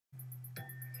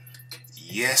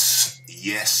Yes,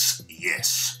 yes,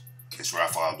 yes. It's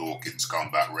Raphael Dawkins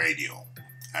Combat Radio.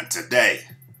 And today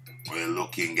we're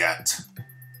looking at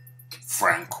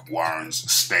Frank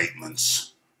Warren's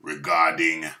statements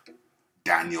regarding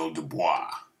Daniel Dubois.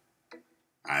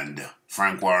 And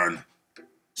Frank Warren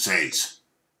says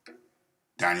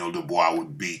Daniel Dubois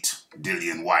would beat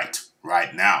Dillian Whyte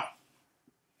right now.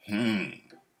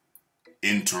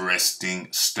 Interesting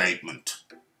statement,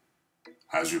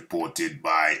 as reported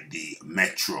by the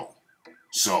Metro.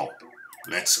 So,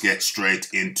 let's get straight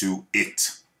into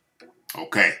it.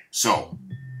 Okay, so,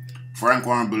 Frank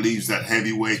Warren believes that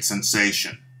heavyweight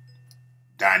sensation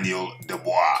Daniel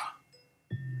Dubois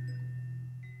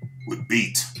would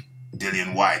beat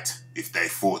Dillian Whyte if they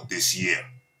fought this year.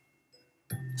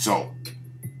 So,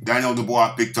 Daniel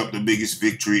Dubois picked up the biggest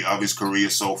victory of his career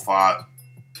so far,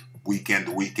 weekend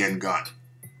to weekend gun,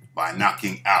 by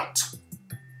knocking out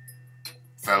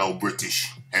fellow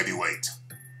British heavyweight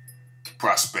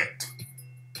prospect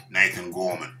Nathan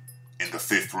Gorman in the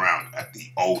 5th round at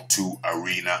the O2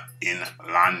 Arena in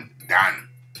London.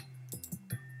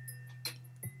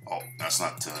 Oh, that's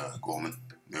not Gorman.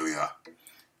 There we are.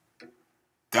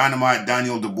 Dynamite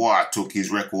Daniel Dubois took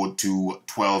his record to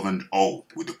 12-0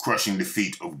 with the crushing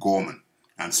defeat of Gorman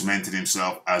and cemented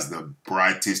himself as the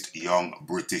brightest young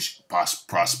British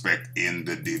prospect in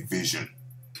the division.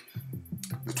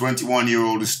 The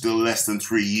 21-year-old is still less than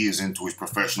 3 years into his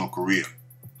professional career,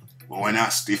 but when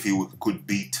asked if he could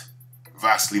beat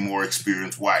vastly more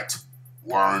experienced Whyte,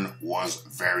 Warren was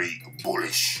very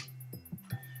bullish.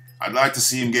 I'd like to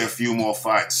see him get a few more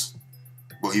fights,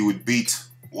 but he would beat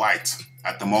Whyte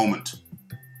at the moment,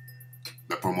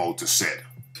 the promoter said.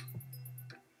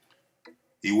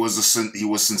 He was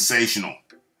sensational.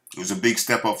 It was a big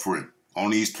step up for him.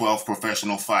 Only his 12th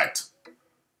professional fight.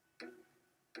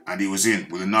 And he was in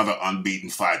with another unbeaten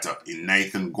fighter in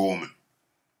Nathan Gorman,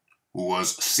 who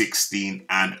was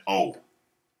 16-0.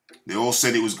 They all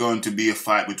said it was going to be a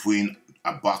fight between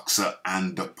a boxer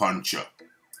and a puncher.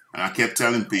 And I kept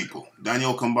telling people,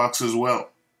 Daniel can box as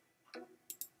well.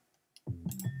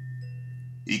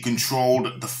 He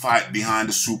controlled the fight behind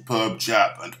a superb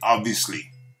jab and obviously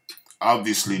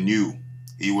knew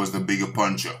he was the bigger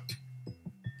puncher.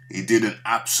 He did an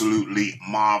absolutely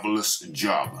marvelous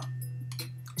job,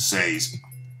 says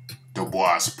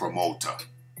Dubois' promoter,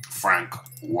 Frank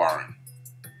Warren.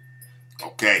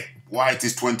 Okay, Whyte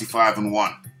is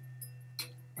 25-1.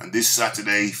 And this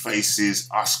Saturday he faces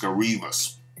Oscar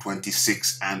Rivas,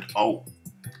 26-0,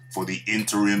 for the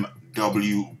interim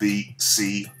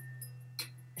WBC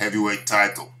heavyweight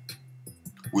title,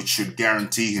 which should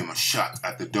guarantee him a shot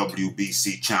at the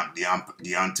WBC champ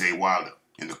Deontay Wilder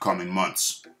in the coming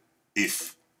months,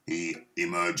 if he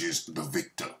emerges the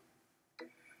victor.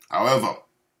 However,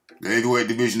 the heavyweight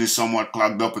division is somewhat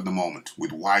clogged up at the moment,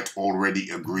 with Wilder already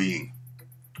agreeing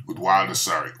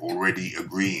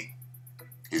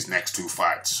his next 2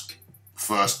 fights.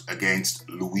 First against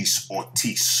Luis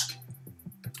Ortiz,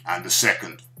 and the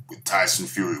second with Tyson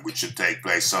Fury, which should take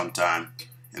place sometime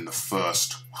in the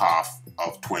first half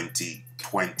of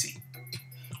 2020.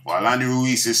 While Andy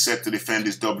Ruiz is set to defend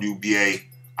his WBA,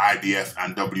 IBF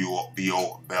and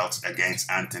WBO belts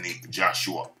against Anthony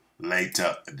Joshua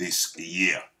later this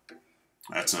year.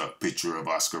 That's a picture of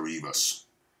Oscar Rivas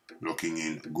looking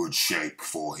in good shape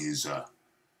for his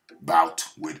bout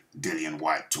with Dillian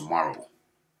Whyte tomorrow.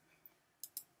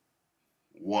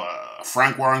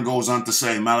 Frank Warren goes on to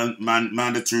say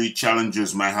mandatory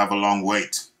challengers may have a long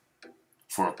wait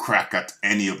for a crack at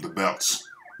any of the belts,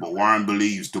 but Warren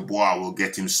believes Dubois will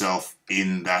get himself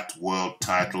in that world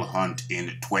title hunt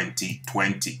in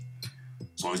 2020.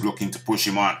 So he's looking to push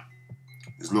him on.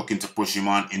 He's looking to push him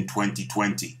on in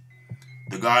 2020.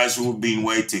 The guys who have been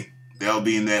waiting, they'll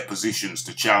be in their positions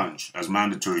to challenge as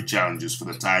mandatory challengers for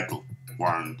the title,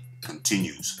 Warren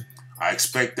continues. I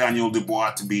expect Daniel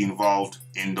Dubois to be involved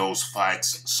in those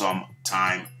fights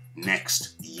sometime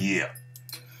next year.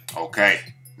 Okay,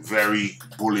 very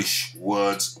bullish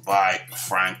words by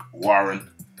Frank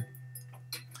Warren.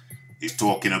 He's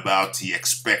talking about he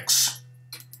expects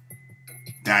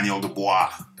Daniel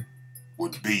Dubois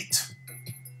would beat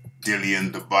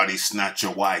Dillian the Body Snatcher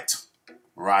Whyte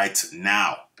right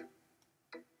now.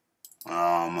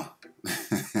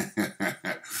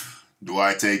 Do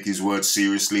I take his words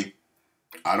seriously?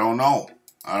 I don't know.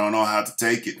 I don't know how to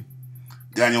take it.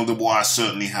 Daniel Dubois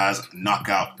certainly has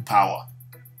knockout power,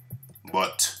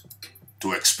 but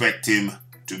to expect him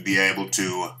to be able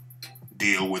to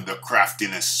deal with the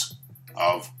craftiness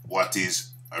of what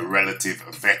is a relative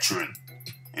veteran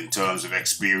in terms of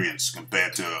experience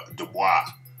compared to Dubois,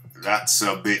 that's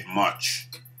a bit much.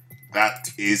 That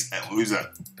is, who's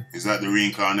that? Is that the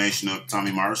reincarnation of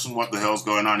Tommy Morrison? What the hell's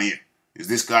going on here? Is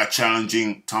this guy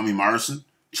challenging Tommy Morrison?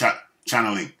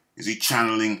 Channeling. Is he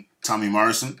channeling Tommy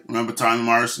Morrison? Remember Tommy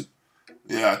Morrison?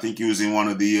 Yeah, I think he was in one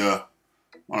of the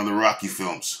Rocky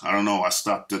films. I don't know. I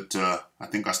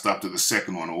think I stopped at the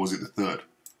second one, or was it the third?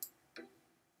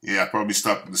 Yeah, I probably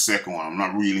stopped at the second one. I'm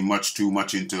not really too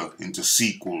much into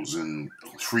sequels and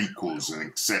prequels and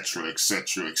etc.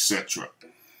 etc. etc.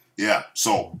 Yeah,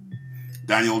 so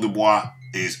Daniel Dubois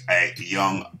is a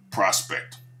young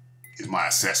prospect, is my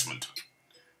assessment.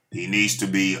 He needs to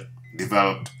be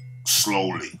developed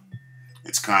slowly.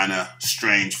 It's kind of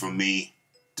strange for me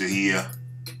to hear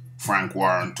Frank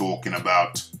Warren talking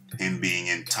about him being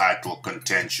in title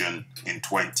contention in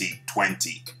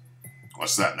 2020.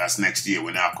 What's that? That's next year.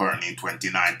 We're now currently in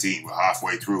 2019. We're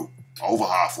halfway through, over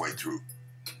halfway through.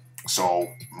 So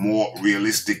more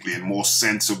realistically and more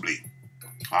sensibly,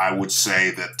 I would say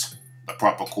that the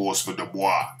proper course for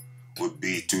Dubois would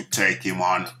be to take him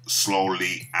on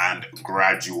slowly and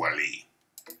gradually.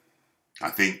 I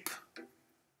think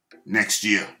next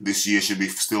year, this year should be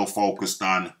still focused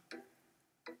on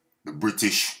the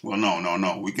British. Well,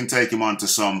 no. We can take him on to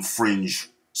some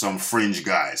fringe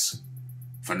guys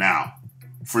for now.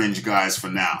 Fringe guys for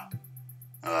now.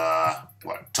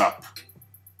 Top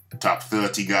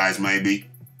 30 guys maybe.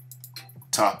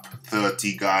 Top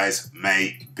 30 guys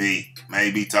maybe.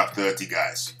 Maybe top 30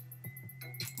 guys.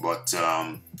 But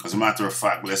as a matter of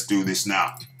fact, let's do this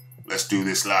now. Let's do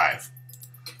this live.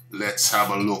 Let's have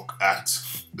a look at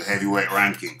the heavyweight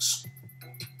rankings.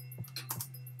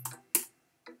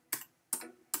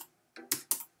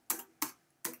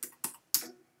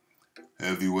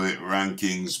 Heavyweight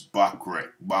rankings,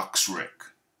 box rec.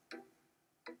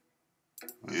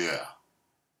 Yeah.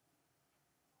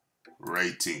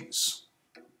 Ratings.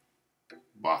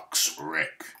 Box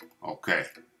rec. Okay.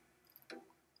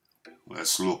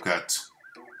 Let's look at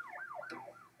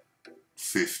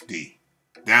 50.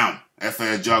 Down.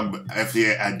 FA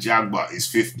Ajagba is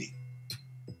 50.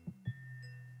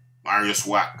 Marius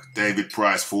Wack, David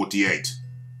Price, 48.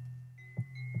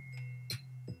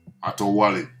 Otto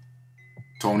Wallin,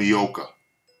 Tony Yoka.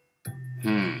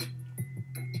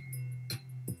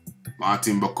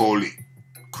 Martin Bacoli,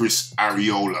 Chris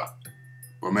Ariola,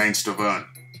 Romain Stavern,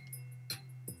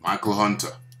 Michael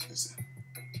Hunter.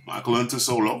 Michael Hunter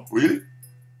solo? Really?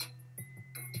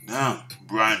 Now,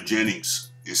 Bryant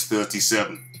Jennings is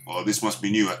 37. Oh, this must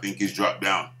be new. I think he's dropped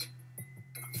down.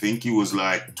 I think he was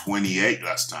like 28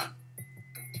 last time.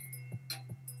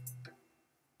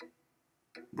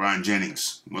 Bryant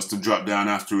Jennings must have dropped down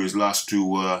after his loss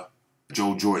to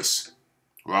Joe Joyce.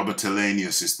 Robert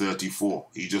Telanius is 34.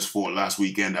 He just fought last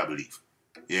weekend, I believe.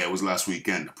 Yeah, it was last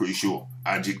weekend, I'm pretty sure.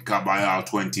 Ajit Kabayal,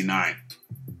 29.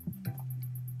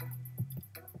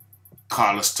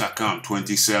 Carlos Takam,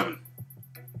 27.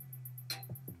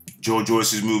 Joe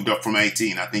Joyce has moved up from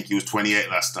 18. I think he was 28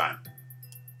 last time.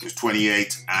 He was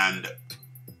 28 and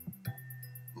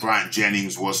Bryant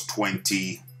Jennings was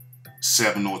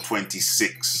 27 or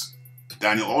 26.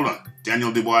 Daniel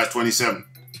Dubois, 27.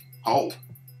 Oh,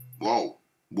 whoa.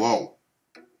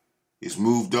 He's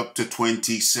moved up to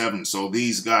 27. So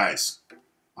these guys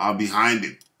are behind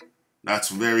him. That's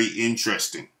very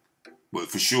interesting. But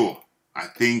for sure, I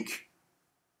think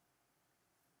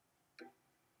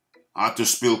Arthur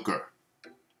Spilker,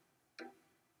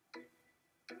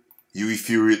 Hughie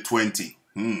Fury at 20.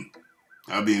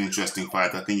 That'll be an interesting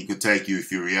fight. I think he could take Hughie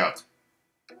Fury out.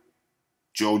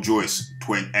 Joe Joyce,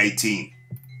 18.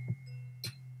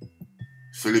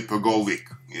 Filip Pogovic.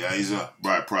 Yeah, he's a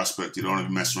bright prospect. You don't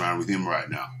even mess around with him right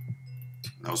now.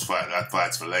 That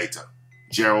fight's for later.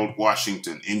 Gerald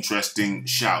Washington, interesting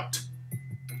shout.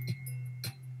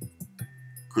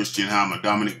 Christian Hammer,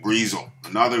 Dominic Breezel,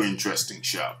 another interesting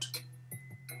shout.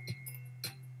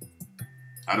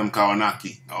 Adam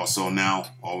Kawanaki, also now,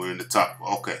 we're in the top,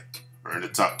 okay. We're in the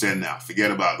top 10 now.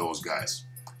 Forget about those guys.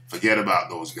 Forget about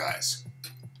those guys.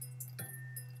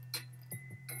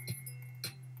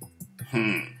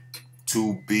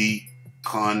 To be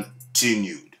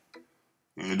continued.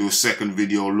 I'm going to do a second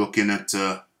video looking at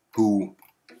who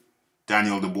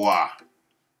Daniel Dubois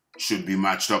should be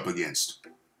matched up against.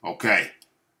 Okay,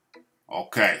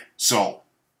 so,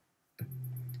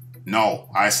 no,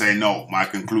 I say no, my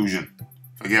conclusion.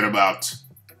 Forget about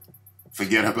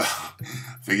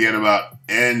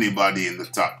anybody in the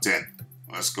top 10.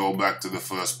 Let's go back to the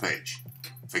first page.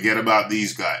 Forget about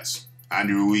these guys.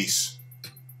 Andy Ruiz,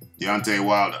 Deontay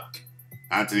Wilder,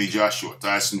 Anthony Joshua,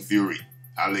 Tyson Fury,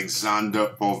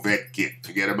 Alexander Povetkin.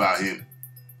 Forget about him.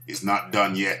 He's not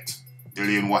done yet.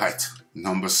 Dillian Whyte,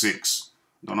 number 6.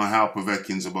 Don't know how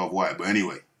Povetkin's above Whyte, but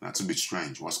anyway, that's a bit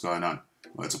strange. What's going on?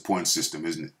 Well, it's a point system,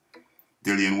 isn't it?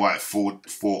 Dillian Whyte,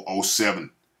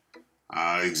 407.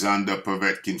 Alexander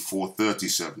Povetkin,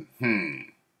 437.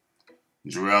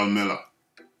 Jarrell Miller.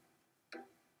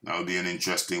 That would be an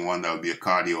interesting one. That would be a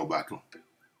cardio battle.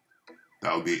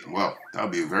 That would be, well, that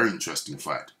would be a very interesting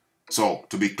fight. So,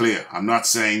 to be clear, I'm not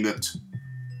saying that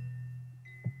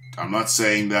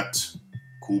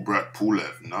Kubrat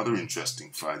Pulev, another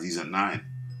interesting fight. He's at 9.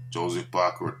 Joseph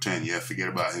Parker at 10. Yeah, forget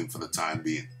about him for the time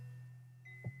being.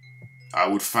 I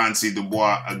would fancy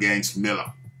Dubois against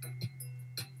Miller.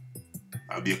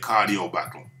 That would be a cardio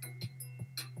battle.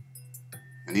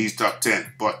 And he's top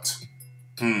 10. But,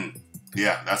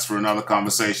 yeah, that's for another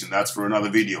conversation. That's for another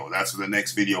video. That's for the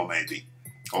next video, maybe.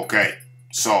 Okay,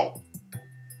 so,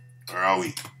 where are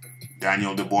we?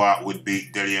 Daniel Dubois would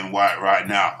beat Dillian Whyte right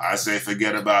now. I say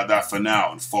forget about that for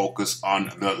now and focus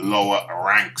on the lower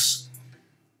ranks.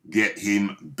 Get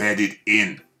him bedded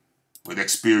in with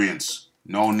experience.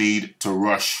 No need to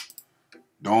rush.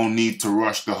 Don't need to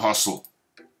rush the hustle.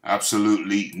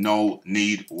 Absolutely no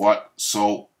need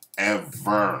whatsoever.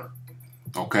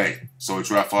 Okay, so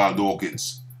it's Raphael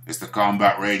Dawkins. It's the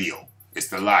Combat Radio. It's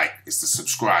the like, it's the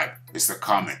subscribe, it's the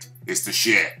comment, it's the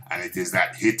share, and it is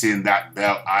that hitting that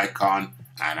bell icon,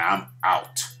 and I'm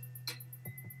out.